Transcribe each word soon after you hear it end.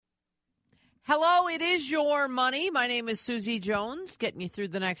Hello, it is Your Money. My name is Susie Jones, getting you through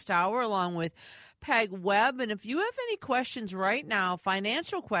the next hour along with Peg Webb. And if you have any questions right now,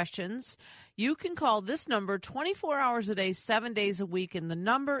 financial questions, you can call this number 24 hours a day, 7 days a week. And the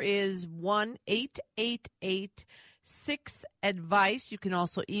number is 1-888-6-ADVICE. You can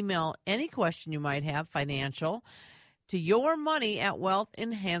also email any question you might have, financial, to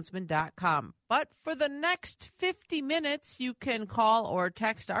yourmoney@wealthenhancement.com. But for the next 50 minutes, you can call or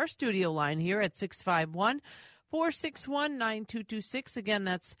text our studio line here at 651-461-9226. Again,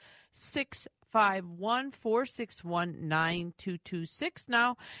 that's 651-461-9226.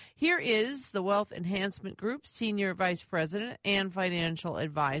 Now, here is the Wealth Enhancement Group Senior Vice President and Financial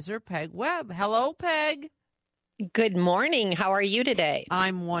Advisor, Peg Webb. Hello, Peg. Good morning. How are you today?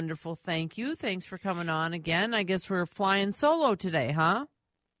 I'm wonderful, thank you. Thanks for coming on again. I guess we're flying solo today, huh?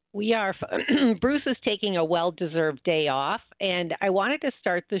 We are. Bruce is taking a well-deserved day off, and I wanted to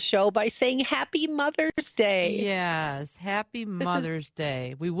start the show by saying Happy Mother's Day. Yes, Happy Mother's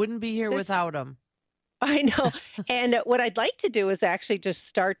Day. We wouldn't be here without him. I know. And what I'd like to do is actually just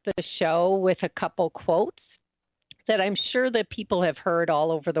start the show with a couple quotes that I'm sure that people have heard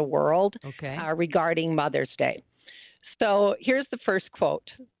all over the world regarding Mother's Day. So here's the first quote.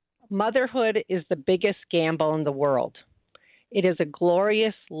 Motherhood is the biggest gamble in the world. It is a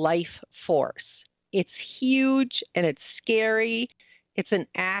glorious life force. It's huge and it's scary. It's an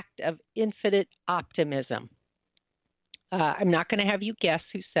act of infinite optimism. I'm not going to have you guess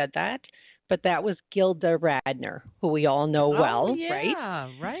who said that, but that was Gilda Radner, who we all know well, right?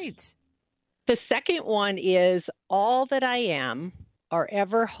 Yeah, right. The second one is, all that I am or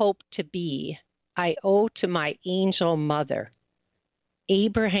ever hope to be, I owe to my angel mother,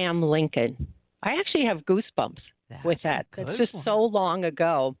 Abraham Lincoln. I actually have goosebumps with that. It's just so long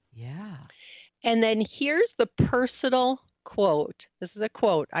ago. Yeah. And then here's the personal quote. This is a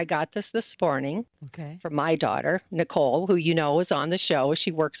quote. I got this morning from my daughter, Nicole, who you know is on the show.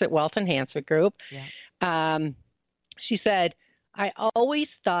 She works at Wealth Enhancement Group. Yeah. She said, I always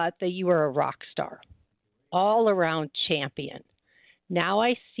thought that you were a rock star, all-around champion. Now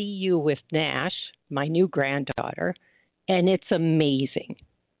I see you with Nash, my new granddaughter, and it's amazing.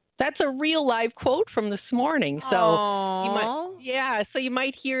 That's a real live quote from this morning. So you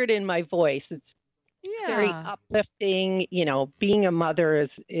might hear it in my voice. It's very uplifting. You know, being a mother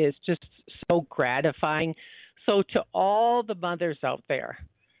is just so gratifying. So to all the mothers out there,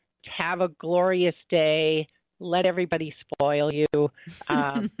 have a glorious day. Let everybody spoil you.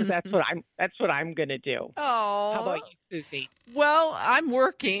 That's what I'm going to do. Oh, how about you, Susie? Well, I'm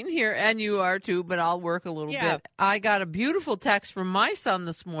working here, and you are too, but I'll work a little bit. I got a beautiful text from my son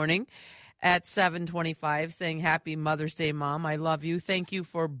this morning at 7:25 saying, "Happy Mother's Day, Mom. I love you. Thank you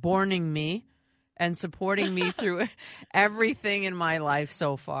for borning me and supporting me through everything in my life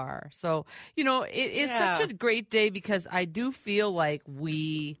so far." So, you know, it's such a great day because I do feel like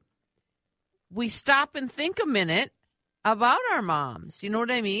we stop and think a minute about our moms. You know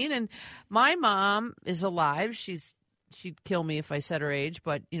what I mean? And my mom is alive. She'd kill me if I said her age,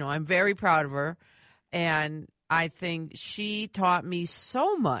 but, you know, I'm very proud of her. And I think she taught me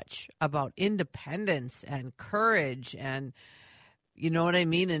so much about independence and courage and, you know what I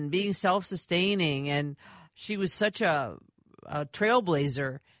mean, and being self-sustaining. And she was such a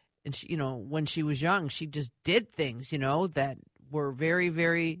trailblazer. And, she, you know, when she was young, she just did things, you know, that were very,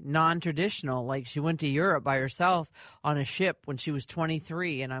 very non-traditional. Like she went to Europe by herself on a ship when she was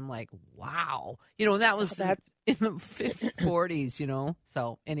 23. And I'm like, wow. You know, that was in the 40s, you know.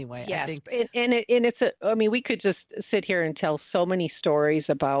 So anyway, yes. I think. We could just sit here and tell so many stories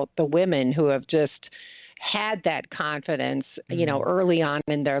about the women who have just had that confidence, you know, early on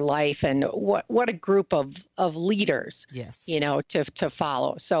in their life. And what a group of leaders, you know, to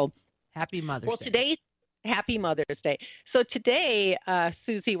follow. So happy Mother's Day. Happy Mother's Day. So today,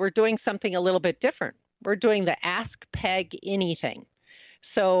 Susie, we're doing something a little bit different. We're doing the Ask Peg Anything.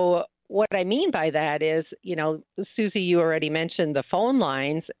 So what I mean by that is, you know, Susie, you already mentioned the phone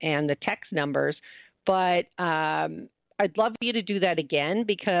lines and the text numbers, but I'd love you to do that again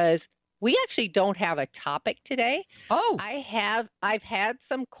because we actually don't have a topic today. Oh. I've had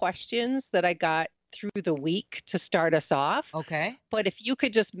some questions that I got through the week to start us off. Okay. But if you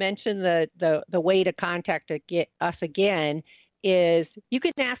could just mention the way to contact us again is you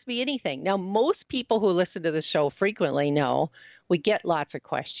can ask me anything. Now, most people who listen to the show frequently know we get lots of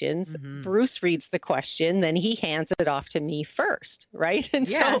questions. Mm-hmm. Bruce reads the question, then he hands it off to me first, right? And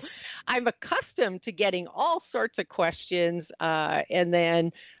so I'm accustomed to getting all sorts of questions, and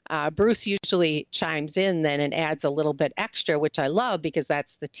then Bruce usually chimes in then and adds a little bit extra, which I love because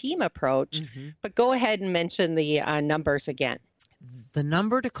that's the team approach. Mm-hmm. But go ahead and mention the numbers again. The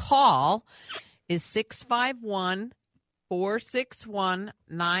number to call is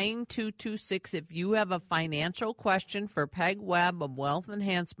 651-461-9226. If you have a financial question for Peg Webb of Wealth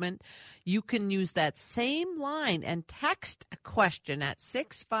Enhancement, you can use that same line and text a question at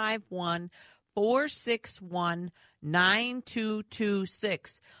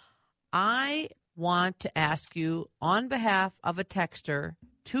 651-461-9226. I want to ask you, on behalf of a texter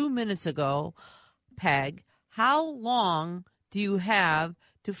 2 minutes ago, Peg, how long do you have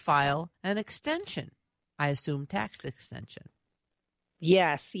to file an extension? I assume tax extension.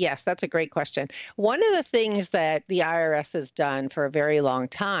 Yes, that's a great question. One of the things that the IRS has done for a very long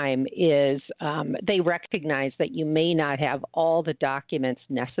time is they recognize that you may not have all the documents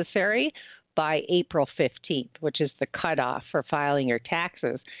necessary by April 15th, which is the cutoff for filing your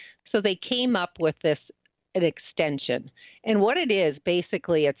taxes. So they came up with an extension. And what it is,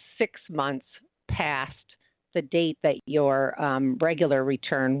 basically, it's 6 months past the date that your regular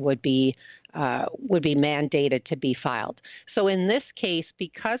return would be mandated to be filed. So in this case,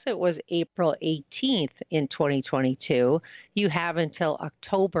 because it was April 18th in 2022, you have until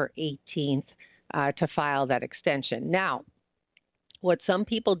October 18th to file that extension. Now, what some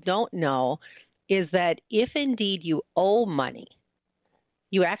people don't know is that if indeed you owe money,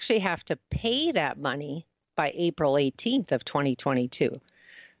 you actually have to pay that money by April 18th of 2022.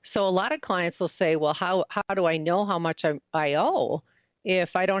 So a lot of clients will say, well, how do I know how much I owe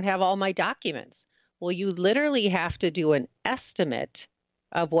if I don't have all my documents? Well, you literally have to do an estimate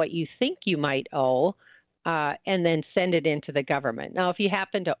of what you think you might owe and then send it into the government. Now, if you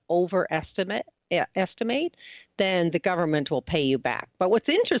happen to overestimate, then the government will pay you back. But what's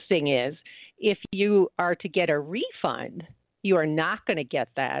interesting is if you are to get a refund, you are not going to get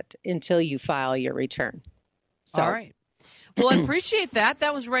that until you file your return. So, all right. Well, I appreciate that.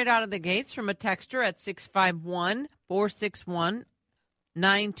 That was right out of the gates from a texter at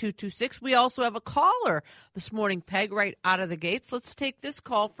 651-461-9226. We also have a caller this morning, Peg, right out of the gates. Let's take this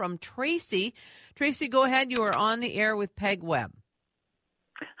call from Tracy. Tracy, go ahead. You are on the air with Peg Webb.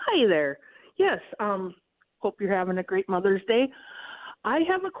 Hi there. Yes, hope you're having a great Mother's Day. I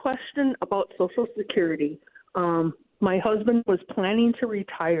have a question about Social Security. My husband was planning to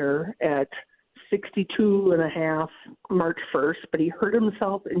retire at 62 and a half March 1st, but he hurt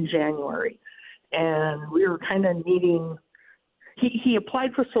himself in January. And we were kind of needing, he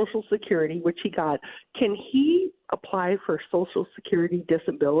applied for Social Security, which he got. Can he apply for Social Security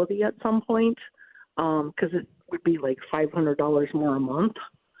disability at some point? Because it would be like $500 more a month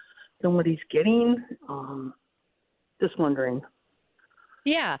than what he's getting. Just wondering.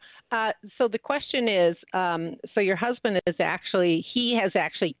 Yeah. So the question is, so your husband has actually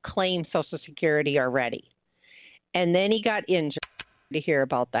claimed Social Security already. And then he got injured to hear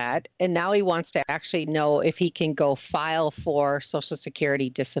about that. And now he wants to actually know if he can go file for Social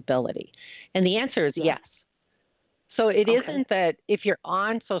Security disability. And the answer is yes. So it isn't that if you're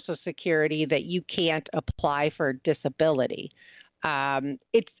on Social Security that you can't apply for disability.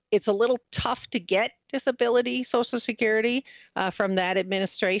 It's a little tough to get disability Social Security from that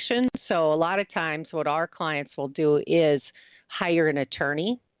administration. So a lot of times what our clients will do is hire an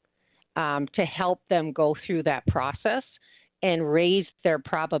attorney to help them go through that process and raise their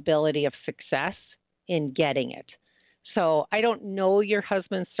probability of success in getting it. So I don't know your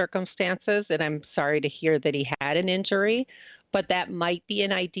husband's circumstances, and I'm sorry to hear that he had an injury, but that might be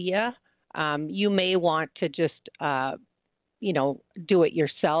an idea. You may want to just do it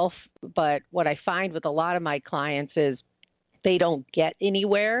yourself. But what I find with a lot of my clients is they don't get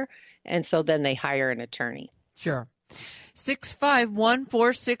anywhere, and so then they hire an attorney. Sure.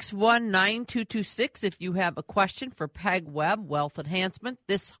 651-461-9226 if you have a question for Peg Webb, Wealth Enhancement,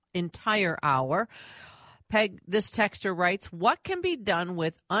 this entire hour. Peg, this texter writes, what can be done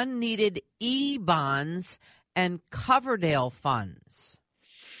with unneeded E-bonds and Coverdale funds?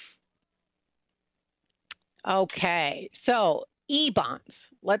 Okay, so E-bonds.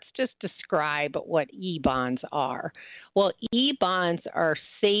 Let's just describe what E-bonds are. Well, E-bonds are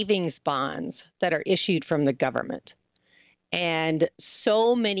savings bonds that are issued from the government. And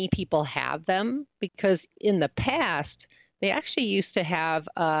so many people have them because in the past, they actually used to have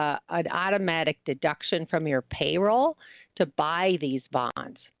an automatic deduction from your payroll to buy these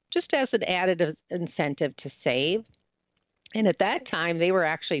bonds, just as an added incentive to save. And at that time, they were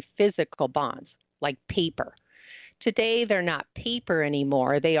actually physical bonds, like paper. Today, they're not paper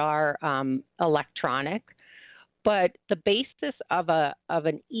anymore. They are electronic. But the basis of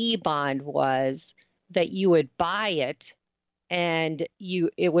an E-bond was that you would buy it and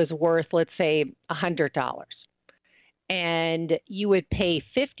it was worth, let's say, $100. and you would pay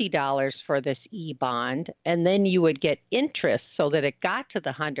 $50 for this e-bond, and then you would get interest so that it got to the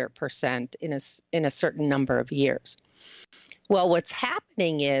 100% in a certain number of years. Well, what's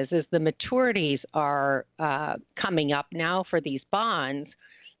happening is the maturities are coming up now for these bonds,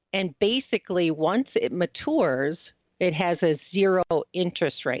 and basically once it matures, it has a zero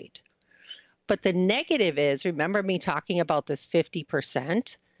interest rate. But the negative is, remember me talking about this 50%?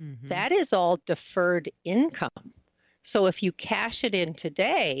 Mm-hmm. That is all deferred income. So if you cash it in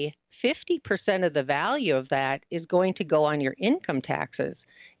today, 50% of the value of that is going to go on your income taxes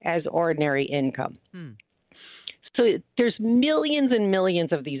as ordinary income. So there's millions and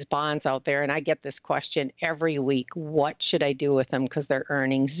millions of these bonds out there, and I get this question every week, what should I do with them because they're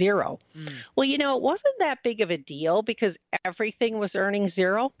earning zero? Well, it wasn't that big of a deal because everything was earning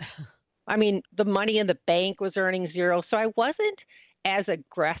zero. I mean, the money in the bank was earning zero, so I wasn't as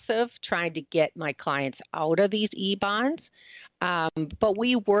aggressive trying to get my clients out of these e-bonds. But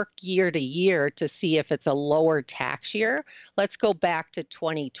we work year to year to see if it's a lower tax year. Let's go back to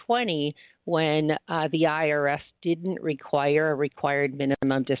 2020 when the IRS didn't require a required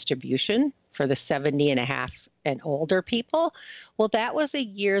minimum distribution for the 70 and a half and older people. Well, that was a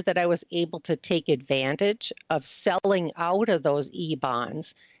year that I was able to take advantage of selling out of those e-bonds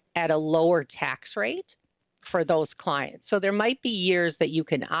at a lower tax rate for those clients. So there might be years that you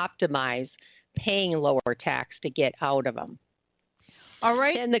can optimize paying lower tax to get out of them. All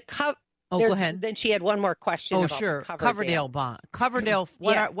right. And go ahead. Then she had one more question. Oh, about sure. Coverdale bond. Coverdale.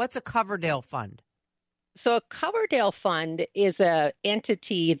 What's a Coverdale fund? So a Coverdale fund is an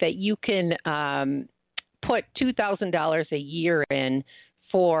entity that you can put $2,000 a year in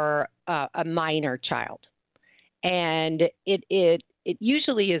for a minor child, and it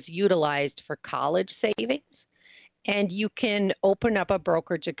usually is utilized for college savings. And you can open up a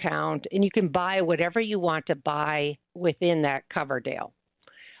brokerage account and you can buy whatever you want to buy within that Coverdale.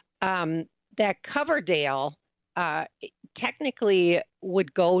 That Coverdale technically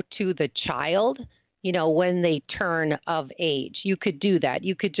would go to the child, when they turn of age. You could do that.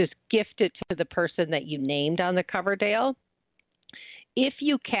 You could just gift it to the person that you named on the Coverdale. If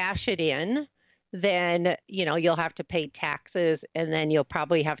you cash it in, then, you'll have to pay taxes, and then you'll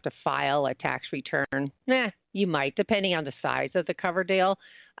probably have to file a tax return. You might, depending on the size of the Coverdale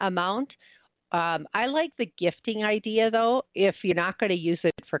amount. I like the gifting idea, though. If you're not going to use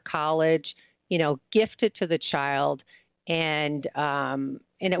it for college, gift it to the child, and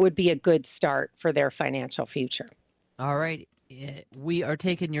it would be a good start for their financial future. All right. We are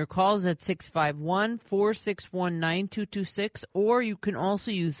taking your calls at 651-461-9226, or you can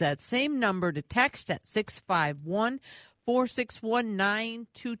also use that same number to text at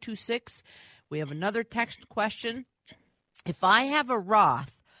 651-461-9226. We have another text question. If I have a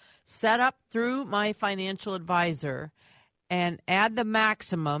Roth set up through my financial advisor and add the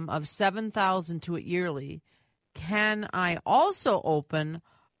maximum of $7,000 to it yearly, can I also open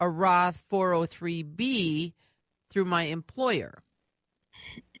a Roth 403B through my employer?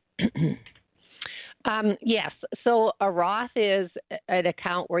 Yes. So a Roth is an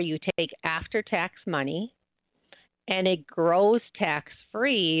account where you take after-tax money and it grows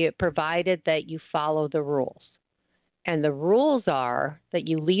tax-free provided that you follow the rules. And the rules are that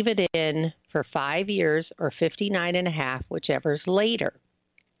you leave it in for 5 years or 59 and a half, whichever's later.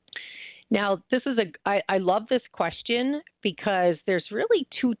 Now, I love this question because there's really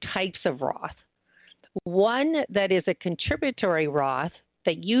two types of Roth. One that is a contributory Roth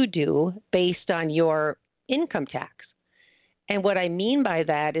that you do based on your income tax. And what I mean by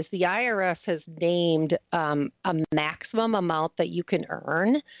that is the IRS has named a maximum amount that you can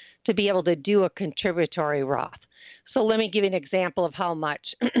earn to be able to do a contributory Roth. So let me give you an example of how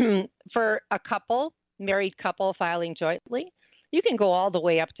much. For a married couple filing jointly, you can go all the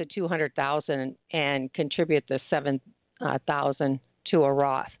way up to $200,000 and contribute the $7,000 to a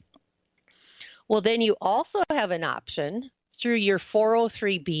Roth. Well, then you also have an option through your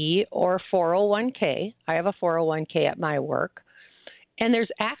 403B or 401k. I have a 401k at my work, and there's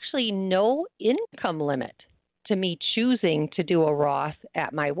actually no income limit to me choosing to do a Roth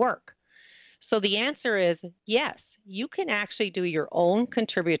at my work. So the answer is yes, you can actually do your own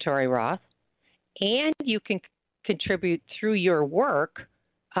contributory Roth, and you can contribute through your work,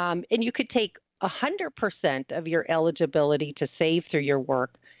 and you could take 100% of your eligibility to save through your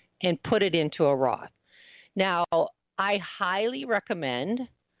work and put it into a Roth. Now, I highly recommend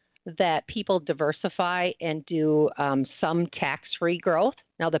that people diversify and do some tax-free growth.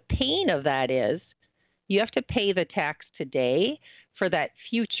 Now, the pain of that is you have to pay the tax today for that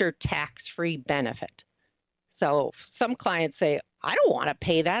future tax-free benefit. So some clients say, I don't want to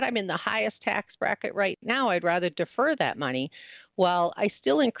pay that. I'm in the highest tax bracket right now. I'd rather defer that money. Well, I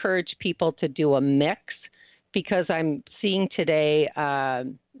still encourage people to do a mix because I'm seeing today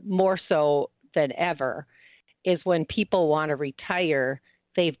more so than ever is when people want to retire,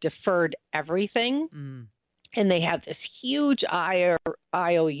 they've deferred everything and they have this huge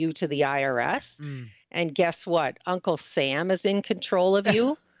IOU to the IRS. And guess what? Uncle Sam is in control of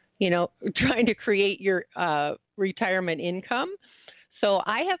you, trying to create your retirement income. So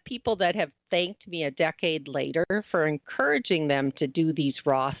I have people that have thanked me a decade later for encouraging them to do these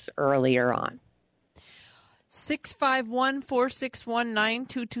Roths earlier on.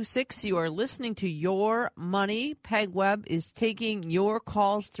 651-461-9226. You are listening to Your Money. Peg Webb is taking your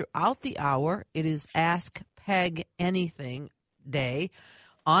calls throughout the hour. It is Ask Peg Anything Day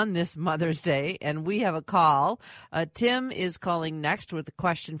on this Mother's Day, and we have a call. Tim is calling next with a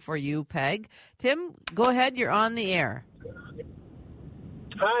question for you, Peg. Tim, go ahead. You're on the air.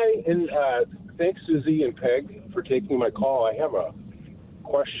 Hi, and thanks, Susie and Peg, for taking my call. I have a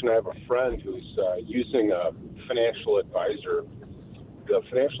question. I have a friend who's using a financial advisor. The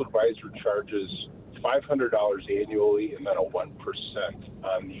financial advisor charges $500 annually and then a 1%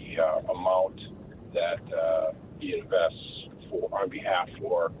 on the amount that he invests on behalf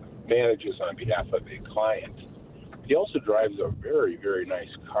or manages on behalf of a client. He also drives a very, very nice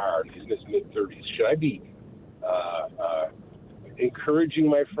car, and he's in his mid-30s. Should I be encouraging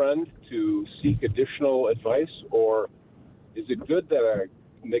my friend to seek additional advice, or is it good that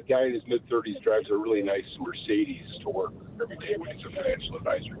the guy in his mid-30s drives a really nice Mercedes to work every day when he's a financial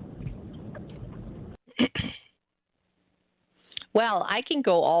advisor? Well, I can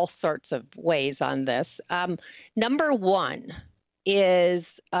go all sorts of ways on this. Number one is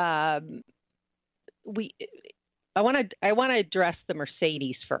I want to address the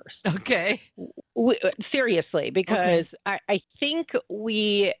Mercedes first. Okay. Seriously, because okay. I think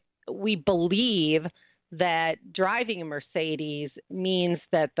we believe that driving a Mercedes means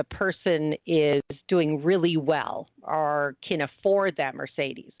that the person is doing really well or can afford that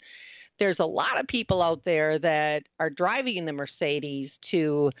Mercedes. There's a lot of people out there that are driving in the Mercedes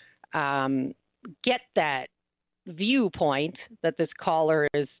to get that viewpoint that this caller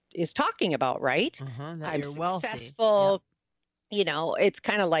is talking about, right? That you're wealthy. Successful. Yeah. It's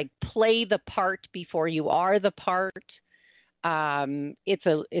kind of like play the part before you are the part. It's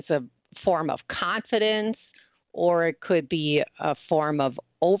a form of confidence, or it could be a form of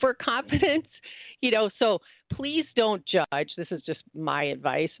overconfidence. So please don't judge. This is just my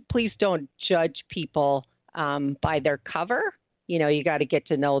advice. Please don't judge people by their cover. You got to get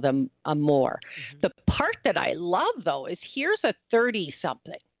to know them more. The part that I love, though, is here's a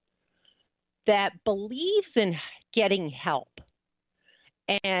 30-something that believes in getting help.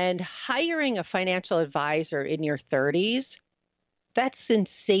 And hiring a financial advisor in your 30s, that's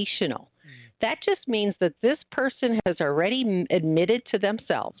sensational. That just means that this person has already admitted to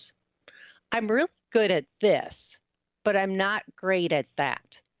themselves, I'm really good at this, but I'm not great at that.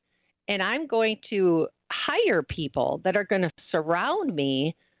 And I'm going to hire people that are going to surround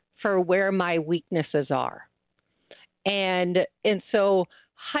me for where my weaknesses are. And so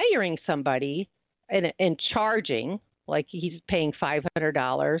hiring somebody and charging, like he's paying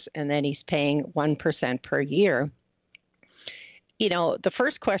 $500 and then he's paying 1% per year. The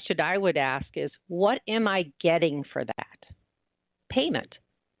first question I would ask is, what am I getting for that payment?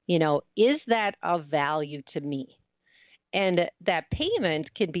 Is that of value to me? And that payment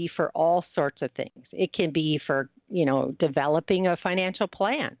can be for all sorts of things. It can be for, developing a financial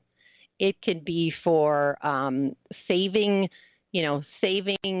plan. It can be for saving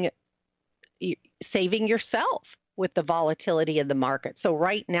yourself with the volatility of the market. So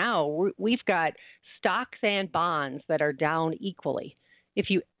right now we've got stocks and bonds that are down equally. If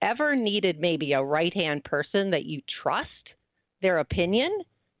you ever needed maybe a right-hand person that you trust their opinion,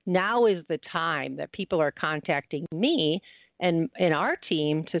 now is the time that people are contacting me and our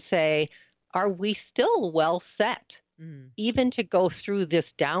team to say, are we still well set, even to go through this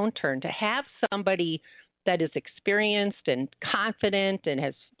downturn, to have somebody that is experienced and confident and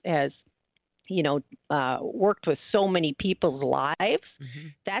has worked with so many people's lives.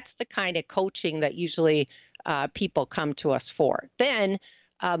 That's the kind of coaching that usually people come to us for. Then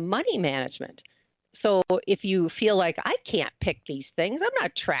money management. So if you feel like I can't pick these things, I'm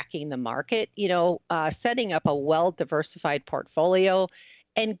not tracking the market, setting up a well-diversified portfolio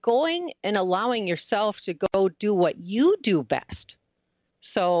and going and allowing yourself to go do what you do best.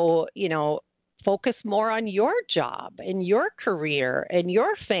 So, focus more on your job and your career and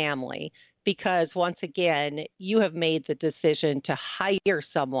your family, because once again, you have made the decision to hire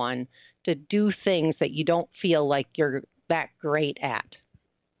someone to do things that you don't feel like you're that great at.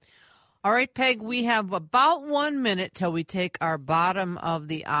 All right, Peg, we have about 1 minute till we take our bottom of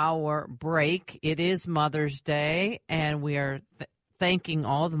the hour break. It is Mother's Day, and we are thanking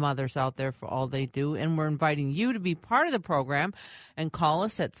all the mothers out there for all they do, and we're inviting you to be part of the program and call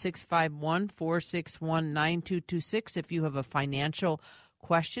us at 651-461-9226 if you have a financial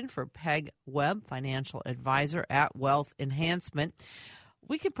question for Peg Webb, financial advisor at Wealth Enhancement.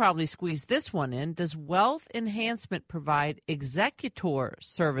 We could probably squeeze this one in. Does Wealth Enhancement provide executor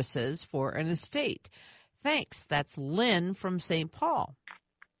services for an estate? Thanks. That's Lynn from St. Paul.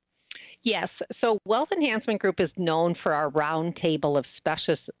 Yes. So Wealth Enhancement Group is known for our round table of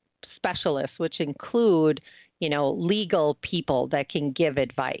specialists, which include, legal people that can give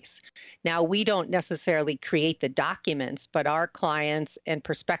advice. Now, we don't necessarily create the documents, but our clients and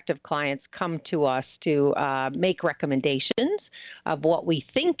prospective clients come to us to make recommendations of what we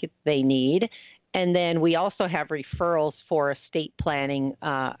think they need. And then we also have referrals for estate planning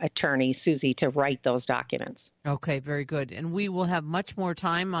attorney, Susie, to write those documents. Okay, very good. And we will have much more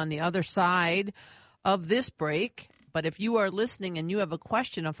time on the other side of this break. But if you are listening and you have a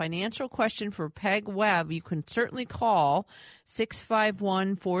question, a financial question for Peg Webb, you can certainly call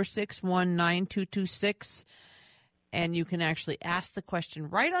 651-461-9226. And you can actually ask the question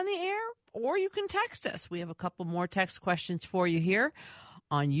right on the air, or you can text us. We have a couple more text questions for you here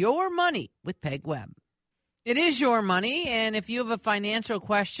on Your Money with Peg Webb. It is your money, and if you have a financial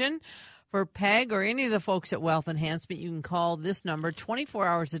question for Peg or any of the folks at Wealth Enhancement, you can call this number 24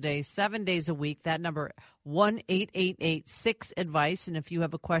 hours a day, 7 days a week. That number, 1-888-6-ADVICE. And if you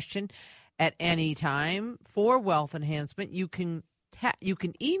have a question at any time for Wealth Enhancement, you can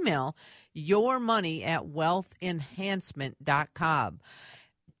email yourmoney@wealthenhancement.com.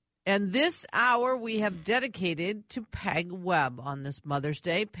 And this hour we have dedicated to Peg Webb on this Mother's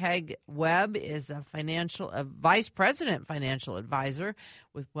Day. Peg Webb is a vice president financial advisor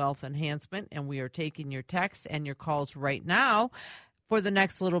with Wealth Enhancement, and we are taking your texts and your calls right now for the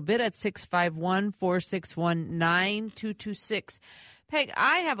next little bit at 651-461-9226. Peg,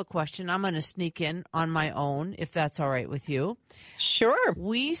 I have a question. I'm going to sneak in on my own, if that's all right with you. Sure.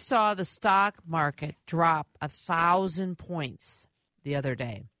 We saw the stock market drop 1,000 points the other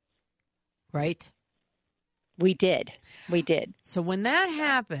day. Right? We did. So when that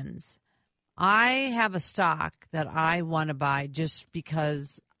happens, I have a stock that I want to buy just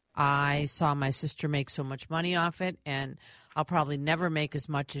because I saw my sister make so much money off it, and I'll probably never make as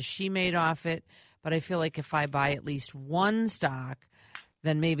much as she made off it. But I feel like if I buy at least one stock,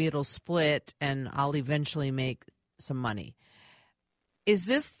 then maybe it'll split and I'll eventually make some money. Is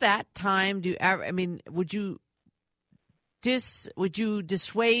this that time? Would you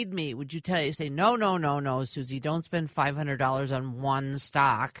dissuade me? Would you say, no, Susie, don't spend $500 on one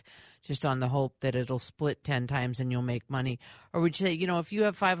stock just on the hope that it'll split 10 times and you'll make money? Or would you say, if you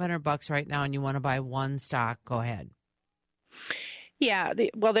have $500 right now and you want to buy one stock, go ahead? Yeah,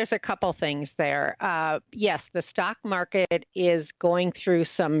 well, there's a couple things there. Yes, the stock market is going through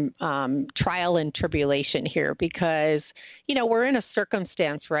some trial and tribulation here because, we're in a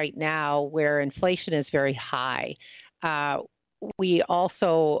circumstance right now where inflation is very high. We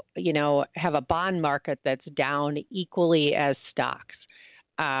also, have a bond market that's down equally as stocks.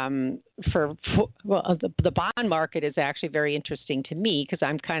 The bond market is actually very interesting to me because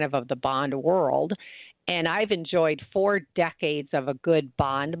I'm kind of the bond world. And I've enjoyed 4 decades of a good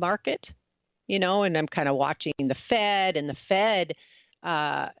bond market, and I'm kind of watching the Fed, and the Fed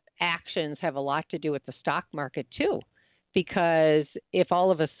actions have a lot to do with the stock market too. Because if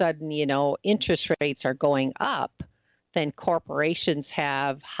all of a sudden, interest rates are going up, then corporations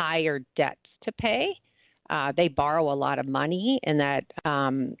have higher debts to pay. They borrow a lot of money, and that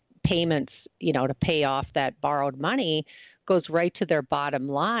payments, to pay off that borrowed money goes right to their bottom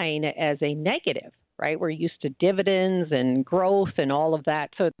line as a negative, right? We're used to dividends and growth and all of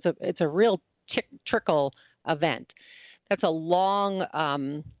that. So it's a real trickle event. That's a long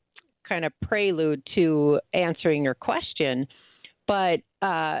kind of prelude to answering your question. But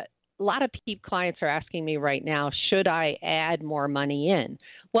a lot of clients are asking me right now, should I add more money in?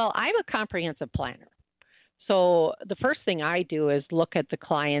 Well, I'm a comprehensive planner. So the first thing I do is look at the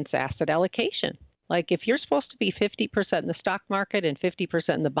client's asset allocation. Like if you're supposed to be 50% in the stock market and 50%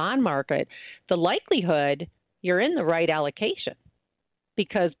 in the bond market, the likelihood you're in the right allocation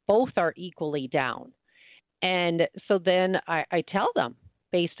because both are equally down. And so then I tell them,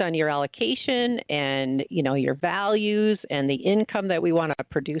 based on your allocation and, your values and the income that we want to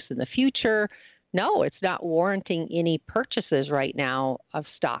produce in the future, no, it's not warranting any purchases right now of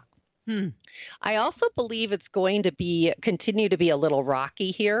stock. I also believe it's going to continue to be a little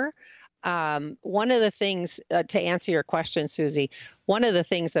rocky here. one of the things, to answer your question, Susie, one of the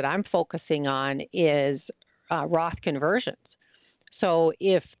things that I'm focusing on is Roth conversions. So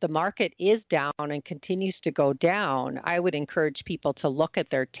if the market is down and continues to go down, I would encourage people to look at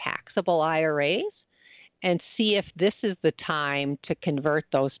their taxable IRAs and see if this is the time to convert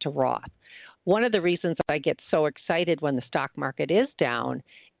those to Roth. One of the reasons I get so excited when the stock market is down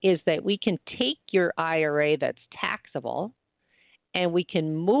is that we can take your IRA that's taxable and we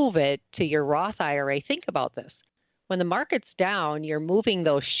can move it to your Roth IRA. Think about this. When the market's down, you're moving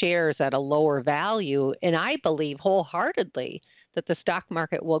those shares at a lower value, and I believe wholeheartedly that the stock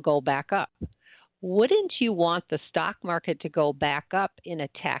market will go back up. Wouldn't you want the stock market to go back up in a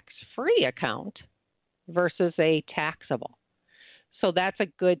tax-free account versus a taxable? So that's a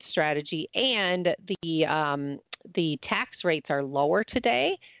good strategy. And the tax rates are lower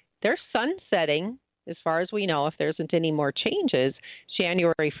today. They're sunsetting, as far as we know, if there isn't any more changes,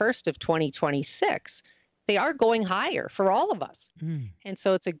 January 1st of 2026. They are going higher for all of us. And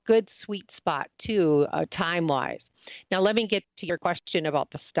so it's a good sweet spot, too, time-wise. Now, let me get to your question about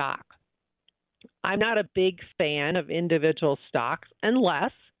the stock. I'm not a big fan of individual stocks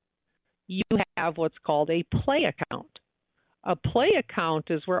unless you have what's called a play account. A play account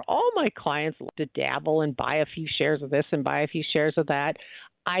is where all my clients like to dabble and buy a few shares of this and buy a few shares of that.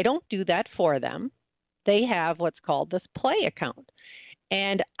 I don't do that for them. They have what's called this play account.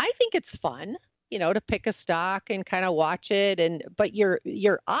 And I think it's fun, to pick a stock and kind of watch it. But your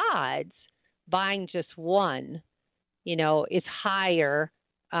odds buying just one, is higher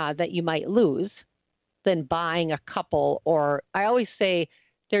that you might lose than buying a couple. Or I always say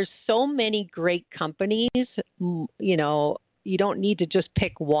there's so many great companies, you don't need to just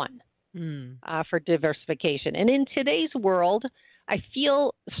pick one for diversification. And in today's world, I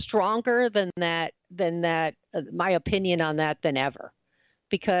feel stronger than that, my opinion on that than ever,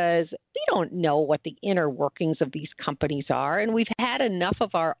 because we don't know what the inner workings of these companies are. And we've had enough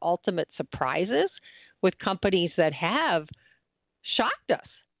of our ultimate surprises with companies that have shocked us,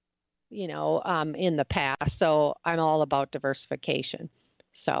 in the past. So I'm all about diversification.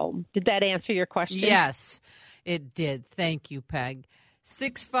 So did that answer your question? Yes, it did. Thank you, Peg.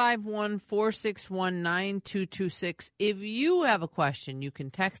 651-461-9226. If you have a question, you can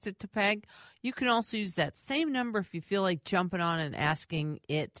text it to Peg. You can also use that same number if you feel like jumping on and asking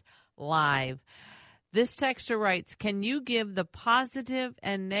it live. This texter writes, can you give the positive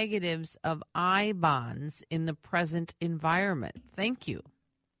and negatives of I-bonds in the present environment? Thank you.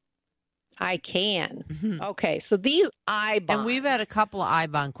 I can. Okay, so these I-bonds. And we've had a couple of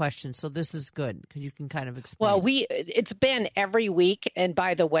I-bond questions, so this is good because you can kind of explain. Well, it's been every week, and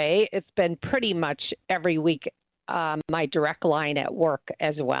by the way, it's been pretty much every week my direct line at work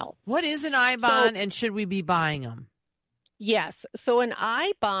as well. What is an I-bond, and should we be buying them? Yes. So an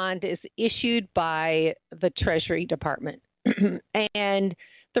I-bond is issued by the Treasury Department. And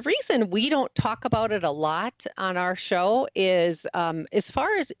the reason we don't talk about it a lot on our show is as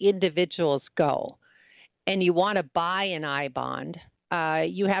far as individuals go, and you want to buy an I-bond,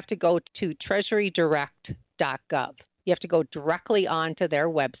 you have to go to treasurydirect.gov. You have to go directly onto their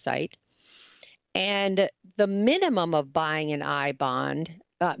website. And the minimum of buying an I-bond,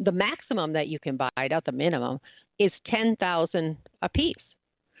 the maximum that you can buy, not the minimum, is $10,000 apiece.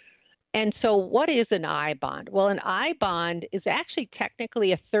 And so what is an I-bond? Well, an I-bond is actually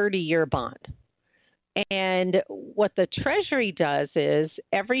technically a 30-year bond. And what the Treasury does is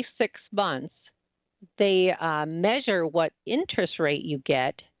every 6 months, they measure what interest rate you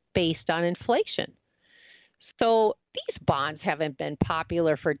get based on inflation. So these bonds haven't been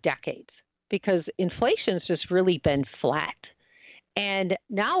popular for decades because inflation's just really been flat. And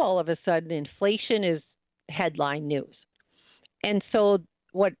now all of a sudden, inflation is headline news. And so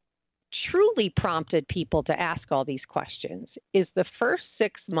what truly prompted people to ask all these questions is the first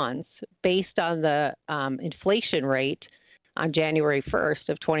 6 months based on the inflation rate on January 1st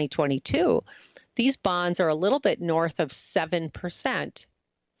of 2022, these bonds are a little bit north of 7%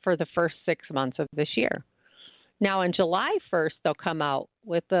 for the first 6 months of this year. Now, on July 1st, they'll come out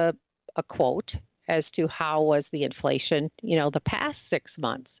with a quote as to how was the inflation, the past 6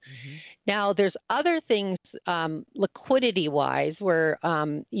 months. Mm-hmm. Now, there's other things liquidity-wise where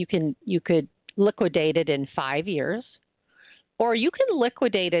you could liquidate it in 5 years, or you can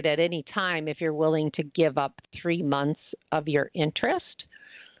liquidate it at any time if you're willing to give up 3 months of your interest.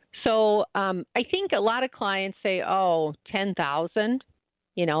 So I think a lot of clients say, oh, $10,000,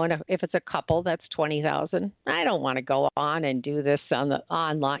 and if it's a couple, that's $20,000. I don't want to go on and do this on the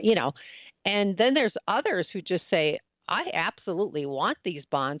online, And then there's others who just say, I absolutely want these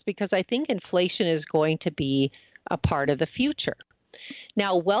bonds because I think inflation is going to be a part of the future.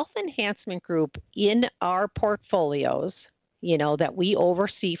 Now, Wealth Enhancement Group in our portfolios, that we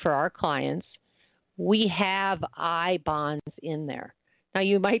oversee for our clients, we have I bonds in there. Now,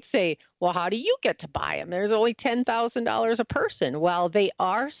 you might say, well, how do you get to buy them? There's only $10,000 a person. Well, they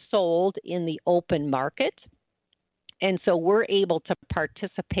are sold in the open market. And so we're able to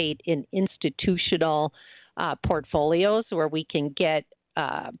participate in institutional portfolios where we can get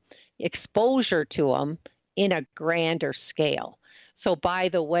exposure to them in a grander scale. So, by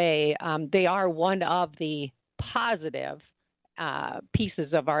the way, they are one of the positive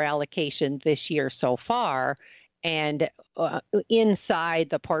pieces of our allocation this year so far. And inside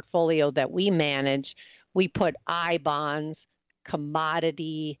the portfolio that we manage, we put I bonds,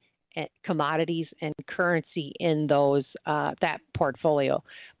 commodities and currency in those that portfolio.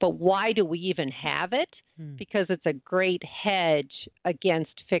 But why do we even have it? Because it's a great hedge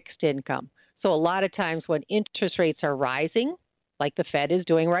against fixed income. So a lot of times when interest rates are rising, like the Fed is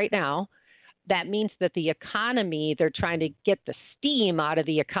doing right now, that means that the economy, they're trying to get the steam out of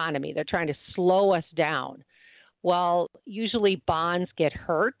the economy. They're trying to slow us down. Well, usually bonds get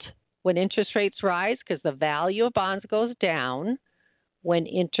hurt when interest rates rise because the value of bonds goes down when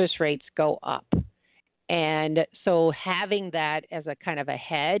interest rates go up. And so having that as a kind of a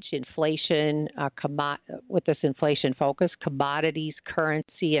hedge, inflation, with this inflation focus, commodities,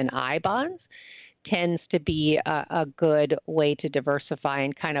 currency, and I bonds tends to be a good way to diversify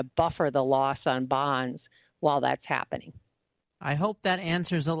and kind of buffer the loss on bonds while that's happening. I hope that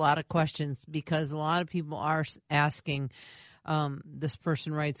answers a lot of questions because a lot of people are asking. This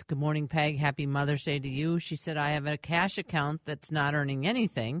person writes, "Good morning, Peg. Happy Mother's Day to you." She said, "I have a cash account that's not earning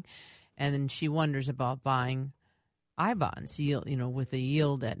anything." And then she wonders about buying I-bonds, with a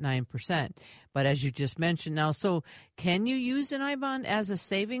yield at 9%. But as you just mentioned now, so can you use an I-bond as a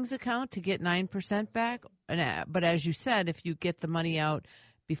savings account to get 9% back? But as you said, if you get the money out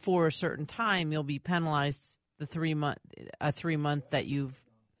before a certain time, you'll be penalized the 3 month that you've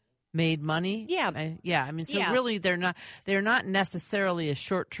made money. Yeah. Really they're not necessarily a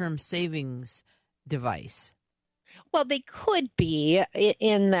short-term savings device. Well, they could be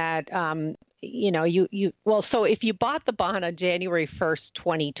in that, so if you bought the bond on January 1st,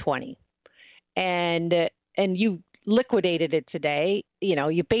 2020, and you liquidated it today,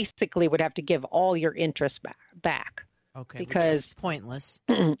 you basically would have to give all your interest back. Okay, because which is pointless.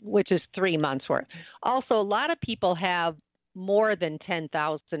 Which is 3 months worth. Also, a lot of people have more than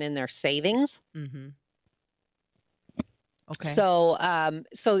 $10,000 in their savings. Mm-hmm. Okay. So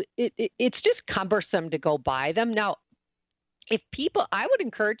it's just cumbersome to go buy them. Now, I would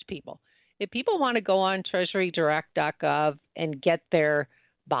encourage people, if people want to go on treasurydirect.gov and get their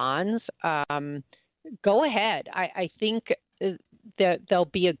bonds, go ahead. I think that they'll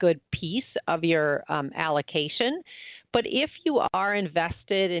be a good piece of your allocation. But if you are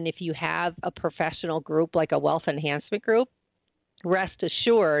invested and if you have a professional group like a Wealth Enhancement Group, rest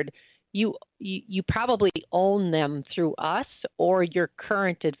assured you probably own them through us or your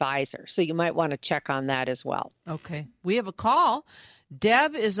current advisor. So you might want to check on that as well. Okay. We have a call.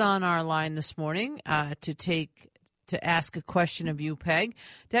 Deb is on our line this morning to ask a question of you, Peg.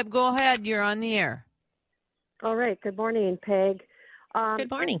 Deb, go ahead. You're on the air. All right. Good morning, Peg.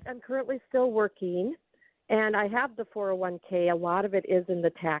 Good morning. I'm currently still working, and I have the 401k. A lot of it is in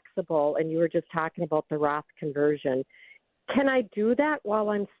the taxable, and you were just talking about the Roth conversion. Can I do that while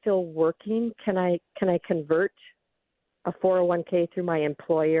I'm still working? Can I convert a 401k through my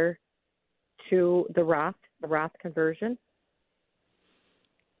employer to the Roth conversion?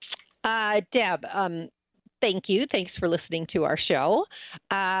 Deb, thank you. Thanks for listening to our show.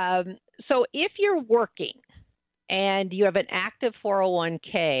 So if you're working and you have an active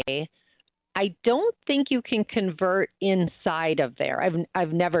 401k, I don't think you can convert inside of there.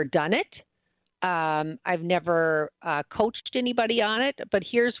 I've never done it. I've never coached anybody on it, but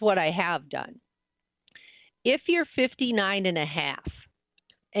here's what I have done. If you're 59 and a half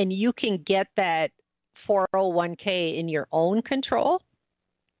and you can get that 401k in your own control,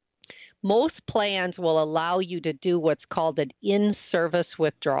 most plans will allow you to do what's called an in-service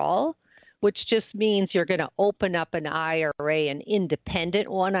withdrawal, which just means you're going to open up an IRA, an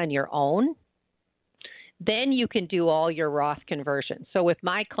independent one on your own. Then you can do all your Roth conversions. So with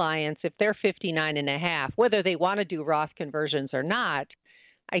my clients, if they're 59 and a half, whether they want to do Roth conversions or not,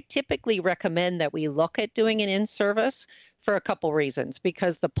 I typically recommend that we look at doing an in-service for a couple reasons,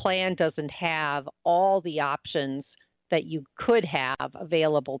 because the plan doesn't have all the options that you could have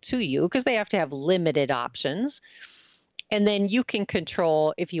available to you, because they have to have limited options. And then you can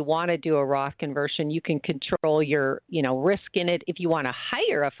control, if you want to do a Roth conversion, you can control your, risk in it. If you want to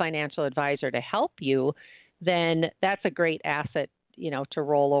hire a financial advisor to help you, then that's a great asset, to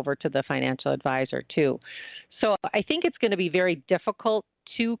roll over to the financial advisor too. So I think it's going to be very difficult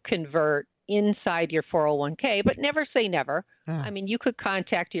to convert inside your 401k, but never say never. I mean, you could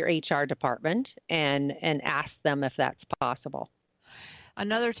contact your HR department and ask them if that's possible.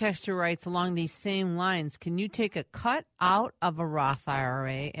 Another texter writes along these same lines, can you take a cut out of a Roth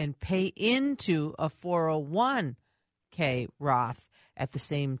IRA and pay into a 401k Roth at the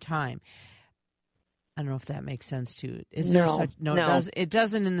same time? I don't know if that makes sense to you. No. It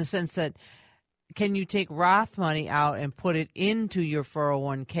doesn't in the sense that can you take Roth money out and put it into your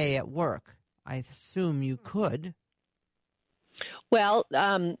 401k at work? I assume you could. Well,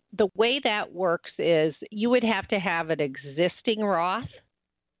 the way that works is you would have to have an existing Roth,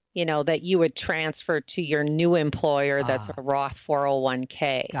 that you would transfer to your new employer that's a Roth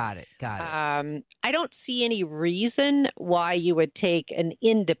 401k. Got it. I don't see any reason why you would take an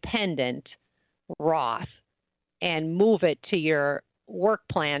independent Roth and move it to your work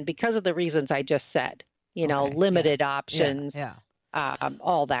plan because of the reasons I just said, limited options,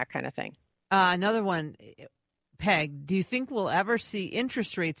 all that kind of thing. Another one, Peg, do you think we'll ever see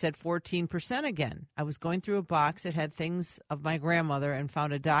interest rates at 14% again? I was going through a box that had things of my grandmother and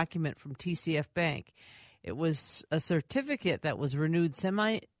found a document from TCF Bank. It was a certificate that was renewed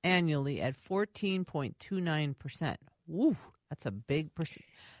semi-annually at 14.29%. Woo, that's a big percent.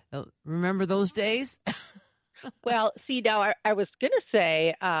 Remember those days? Well, see, now I was going to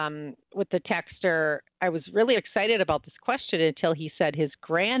say with the texter, I was really excited about this question until he said his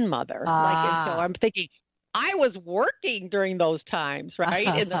grandmother. And so I'm thinking, I was working during those times, right,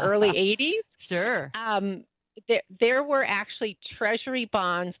 in the early 80s. Sure. There were actually treasury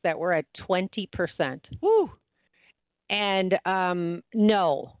bonds that were at 20%. Woo. And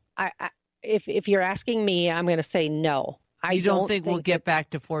no, if you're asking me, I'm going to say no. You don't think we'll get back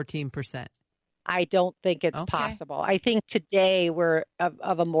to 14%? I don't think it's possible. I think today we're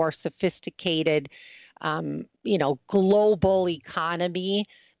of a more sophisticated, global economy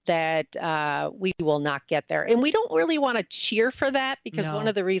that we will not get there. And we don't really want to cheer for that because one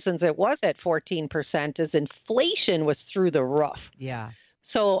of the reasons it was at 14% is inflation was through the roof. Yeah.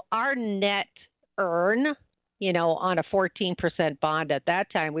 So our net earn, on a 14% bond at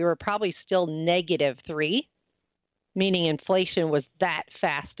that time, we were probably still -3. Meaning inflation was that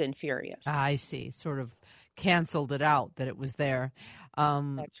fast and furious. I see. Sort of canceled it out that it was there.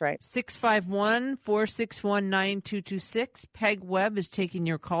 That's right. 651-461-9226. Peg Webb is taking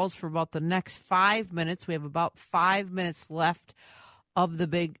your calls for about the next 5 minutes. We have about 5 minutes left of the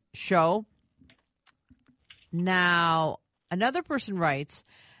big show. Now, another person writes,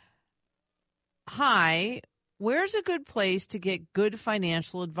 hi, where's a good place to get good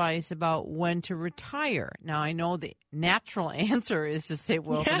financial advice about when to retire? Now, I know the natural answer is to say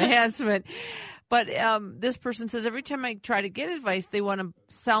wealth enhancement, but this person says every time I try to get advice, they want to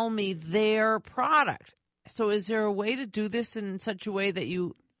sell me their product. So is there a way to do this in such a way that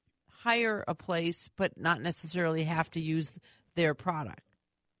you hire a place but not necessarily have to use their product?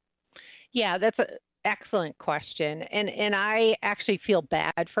 Yeah, that's an excellent question. And I actually feel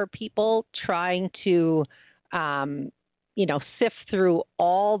bad for people trying to sift through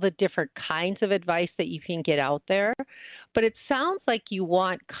all the different kinds of advice that you can get out there. But it sounds like you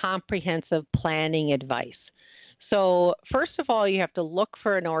want comprehensive planning advice. So first of all, you have to look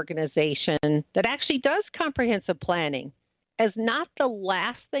for an organization that actually does comprehensive planning as not the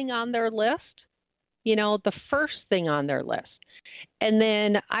last thing on their list, the first thing on their list. And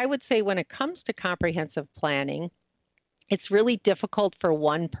then I would say when it comes to comprehensive planning, it's really difficult for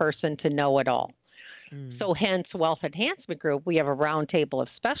one person to know it all. So hence Wealth Enhancement Group, we have a roundtable of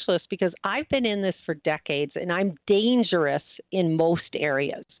specialists because I've been in this for decades and I'm dangerous in most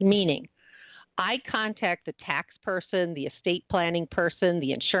areas, meaning I contact the tax person, the estate planning person,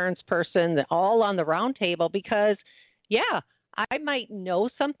 the insurance person, all on the roundtable because, I might know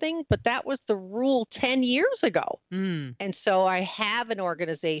something, but that was the rule 10 years ago. And so I have an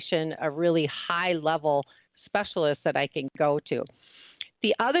organization, a really high-level specialist that I can go to.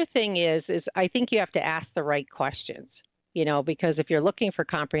 The other thing is I think you have to ask the right questions, because if you're looking for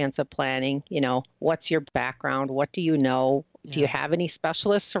comprehensive planning, what's your background? What do you know? Yeah. Do you have any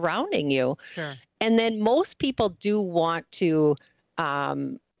specialists surrounding you? Sure. And then most people do want to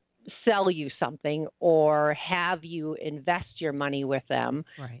sell you something or have you invest your money with them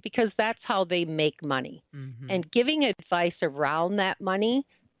because that's how they make money. And giving advice around that money,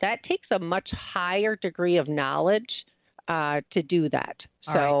 that takes a much higher degree of knowledge to do that.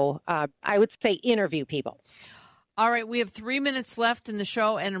 So I would say interview people. All right. We have 3 minutes left in the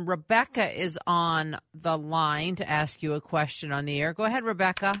show, and Rebecca is on the line to ask you a question on the air. Go ahead,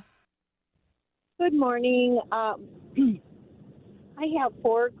 Rebecca. Good morning. I I have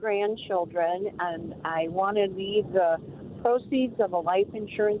 4 grandchildren, and I want to leave the proceeds of a life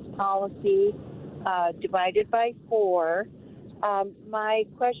insurance policy divided by 4. My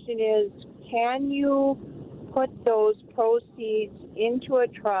question is, can you put those proceeds into a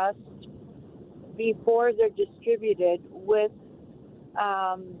trust before they're distributed with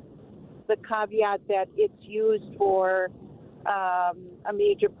the caveat that it's used for a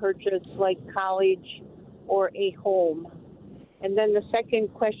major purchase like college or a home? And then the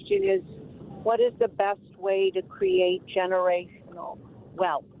second question is, what is the best way to create generational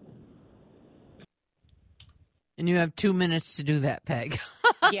wealth? And you have 2 minutes to do that, Peg.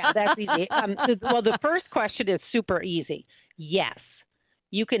 Yeah, that's easy. Well, the first question is super easy. Yes.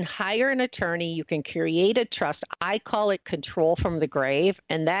 You can hire an attorney. You can create a trust. I call it control from the grave,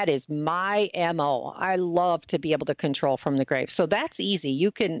 and that is my MO. I love to be able to control from the grave. So that's easy.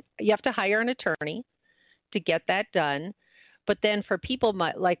 You have to hire an attorney to get that done. But then for people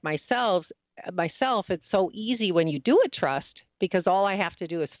like myself, it's so easy when you do a trust because all I have to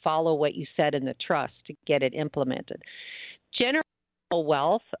do is follow what you said in the trust to get it implemented. Generational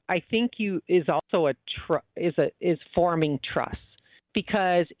wealth, I think, is also is forming trust.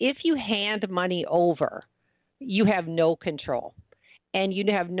 Because if you hand money over, you have no control. And you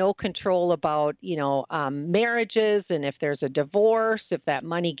have no control about, marriages, and if there's a divorce, if that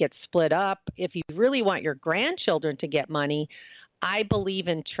money gets split up. If you really want your grandchildren to get money, I believe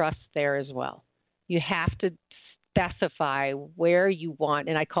in trust there as well. You have to specify where you want,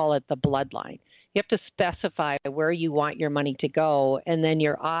 and I call it the bloodline. You have to specify where you want your money to go, and then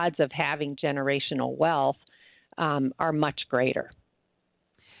your odds of having generational wealth are much greater.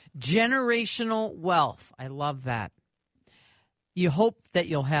 Generational wealth. I love that. You hope that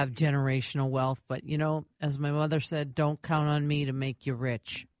you'll have generational wealth, but, as my mother said, don't count on me to make you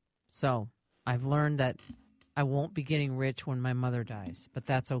rich. So I've learned that I won't be getting rich when my mother dies, but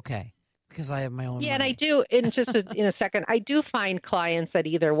that's okay because I have my own money. And I do, in a second, I do find clients that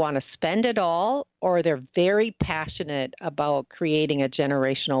either want to spend it all or they're very passionate about creating a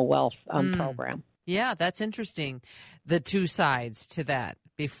generational wealth program. Yeah, that's interesting. The two sides to that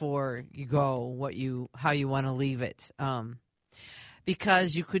before you go, how you want to leave it.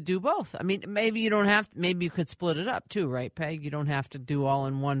 Because you could do both. I mean, maybe you don't have. Maybe you could split it up too, right, Peg? You don't have to do all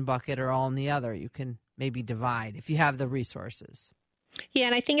in one bucket or all in the other. You can maybe divide if you have the resources. Yeah,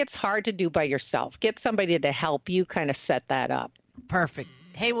 and I think it's hard to do by yourself. Get somebody to help you kind of set that up. Perfect.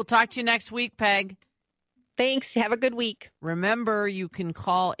 Hey, we'll talk to you next week, Peg. Thanks. Have a good week. Remember, you can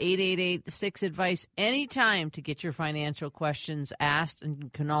call 888-6-ADVICE anytime to get your financial questions asked, and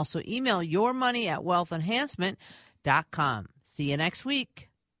you can also email yourmoney@wealthenhancement.com. See you next week.